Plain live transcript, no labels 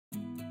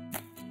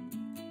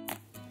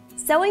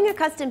Sewing a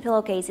custom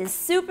pillowcase is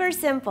super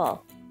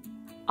simple.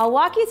 I'll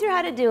walk you through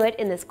how to do it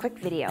in this quick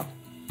video.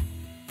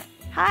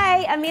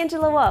 Hi, I'm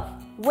Angela Wolf.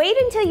 Wait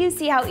until you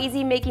see how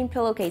easy making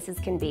pillowcases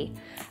can be.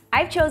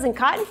 I've chosen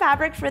cotton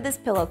fabric for this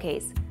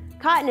pillowcase.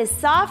 Cotton is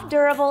soft,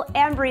 durable,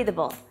 and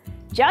breathable.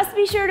 Just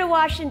be sure to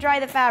wash and dry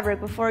the fabric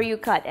before you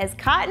cut, as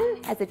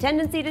cotton has a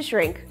tendency to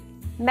shrink.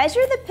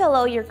 Measure the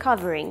pillow you're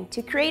covering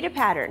to create a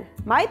pattern.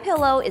 My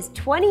pillow is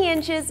 20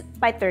 inches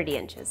by 30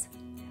 inches.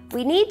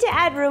 We need to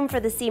add room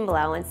for the seam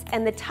allowance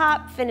and the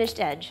top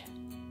finished edge.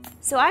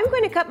 So I'm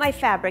going to cut my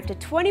fabric to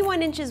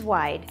 21 inches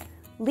wide,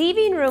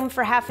 leaving room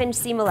for half-inch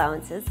seam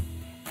allowances,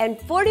 and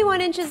 41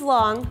 inches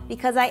long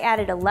because I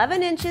added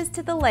 11 inches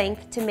to the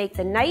length to make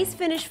the nice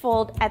finished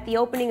fold at the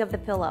opening of the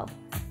pillow.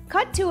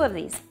 Cut 2 of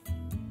these.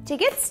 To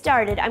get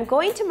started, I'm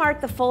going to mark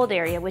the fold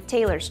area with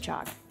tailor's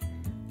chalk.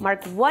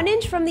 Mark 1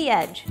 inch from the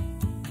edge.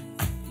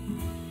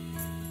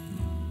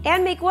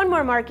 And make one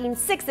more marking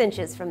 6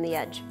 inches from the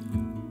edge.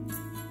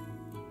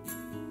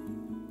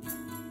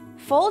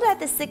 Fold at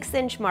the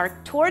 6-inch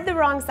mark toward the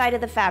wrong side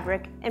of the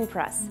fabric and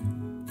press.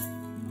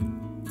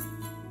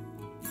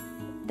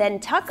 Then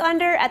tuck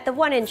under at the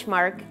 1-inch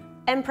mark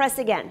and press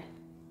again.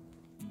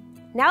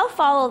 Now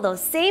follow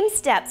those same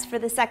steps for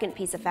the second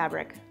piece of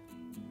fabric.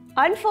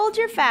 Unfold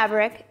your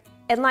fabric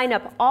and line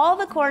up all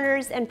the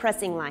corners and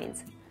pressing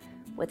lines.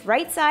 With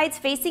right sides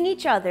facing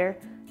each other,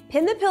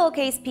 pin the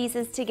pillowcase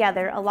pieces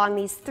together along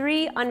these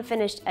 3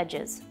 unfinished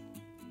edges.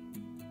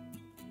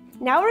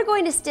 Now we're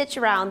going to stitch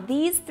around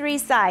these 3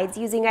 sides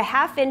using a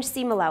half-inch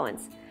seam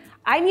allowance.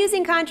 I'm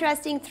using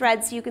contrasting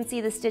thread so you can see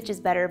the stitches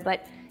better,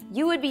 but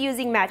you would be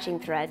using matching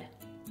thread.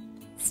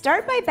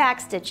 Start by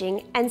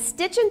backstitching and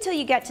stitch until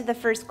you get to the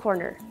first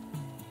corner.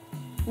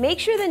 Make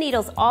sure the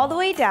needle's all the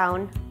way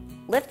down,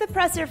 lift the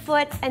presser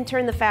foot and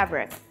turn the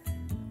fabric.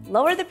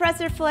 Lower the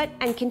presser foot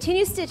and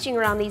continue stitching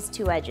around these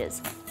 2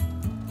 edges.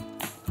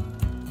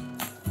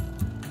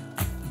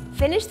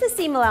 Finish the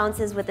seam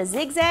allowances with a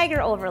zigzag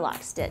or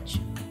overlock stitch.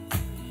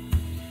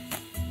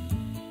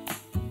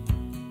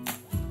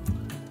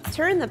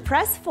 Turn the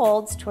press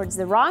folds towards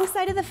the wrong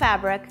side of the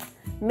fabric,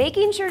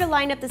 making sure to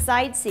line up the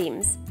side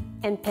seams,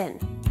 and pin.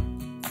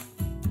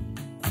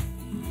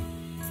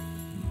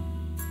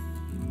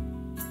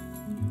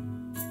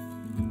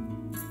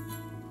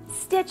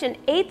 Stitch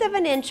 1/8 of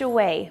an inch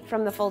away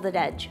from the folded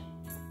edge.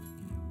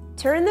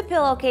 Turn the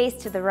pillowcase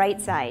to the right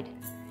side.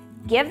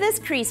 Give this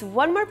crease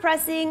one more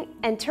pressing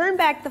and turn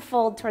back the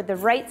fold toward the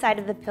right side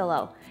of the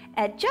pillow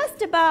at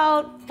just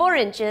about 4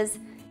 inches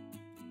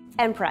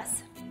and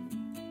press.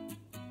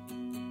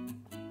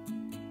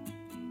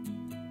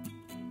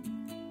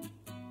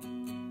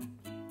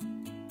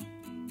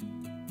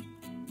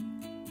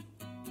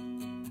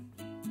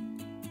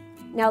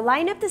 Now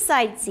line up the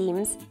side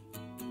seams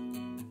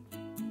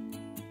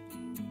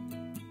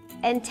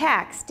and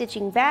tack,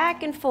 stitching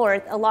back and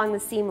forth along the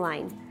seam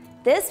line.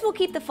 This will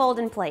keep the fold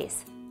in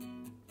place.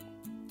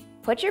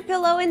 Put your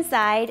pillow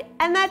inside,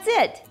 and that's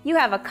it! You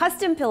have a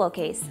custom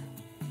pillowcase.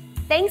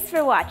 Thanks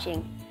for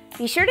watching.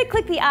 Be sure to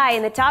click the eye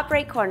in the top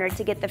right corner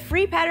to get the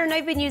free pattern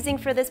I've been using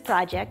for this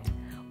project,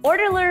 or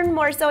to learn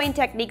more sewing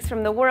techniques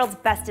from the world's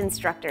best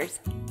instructors.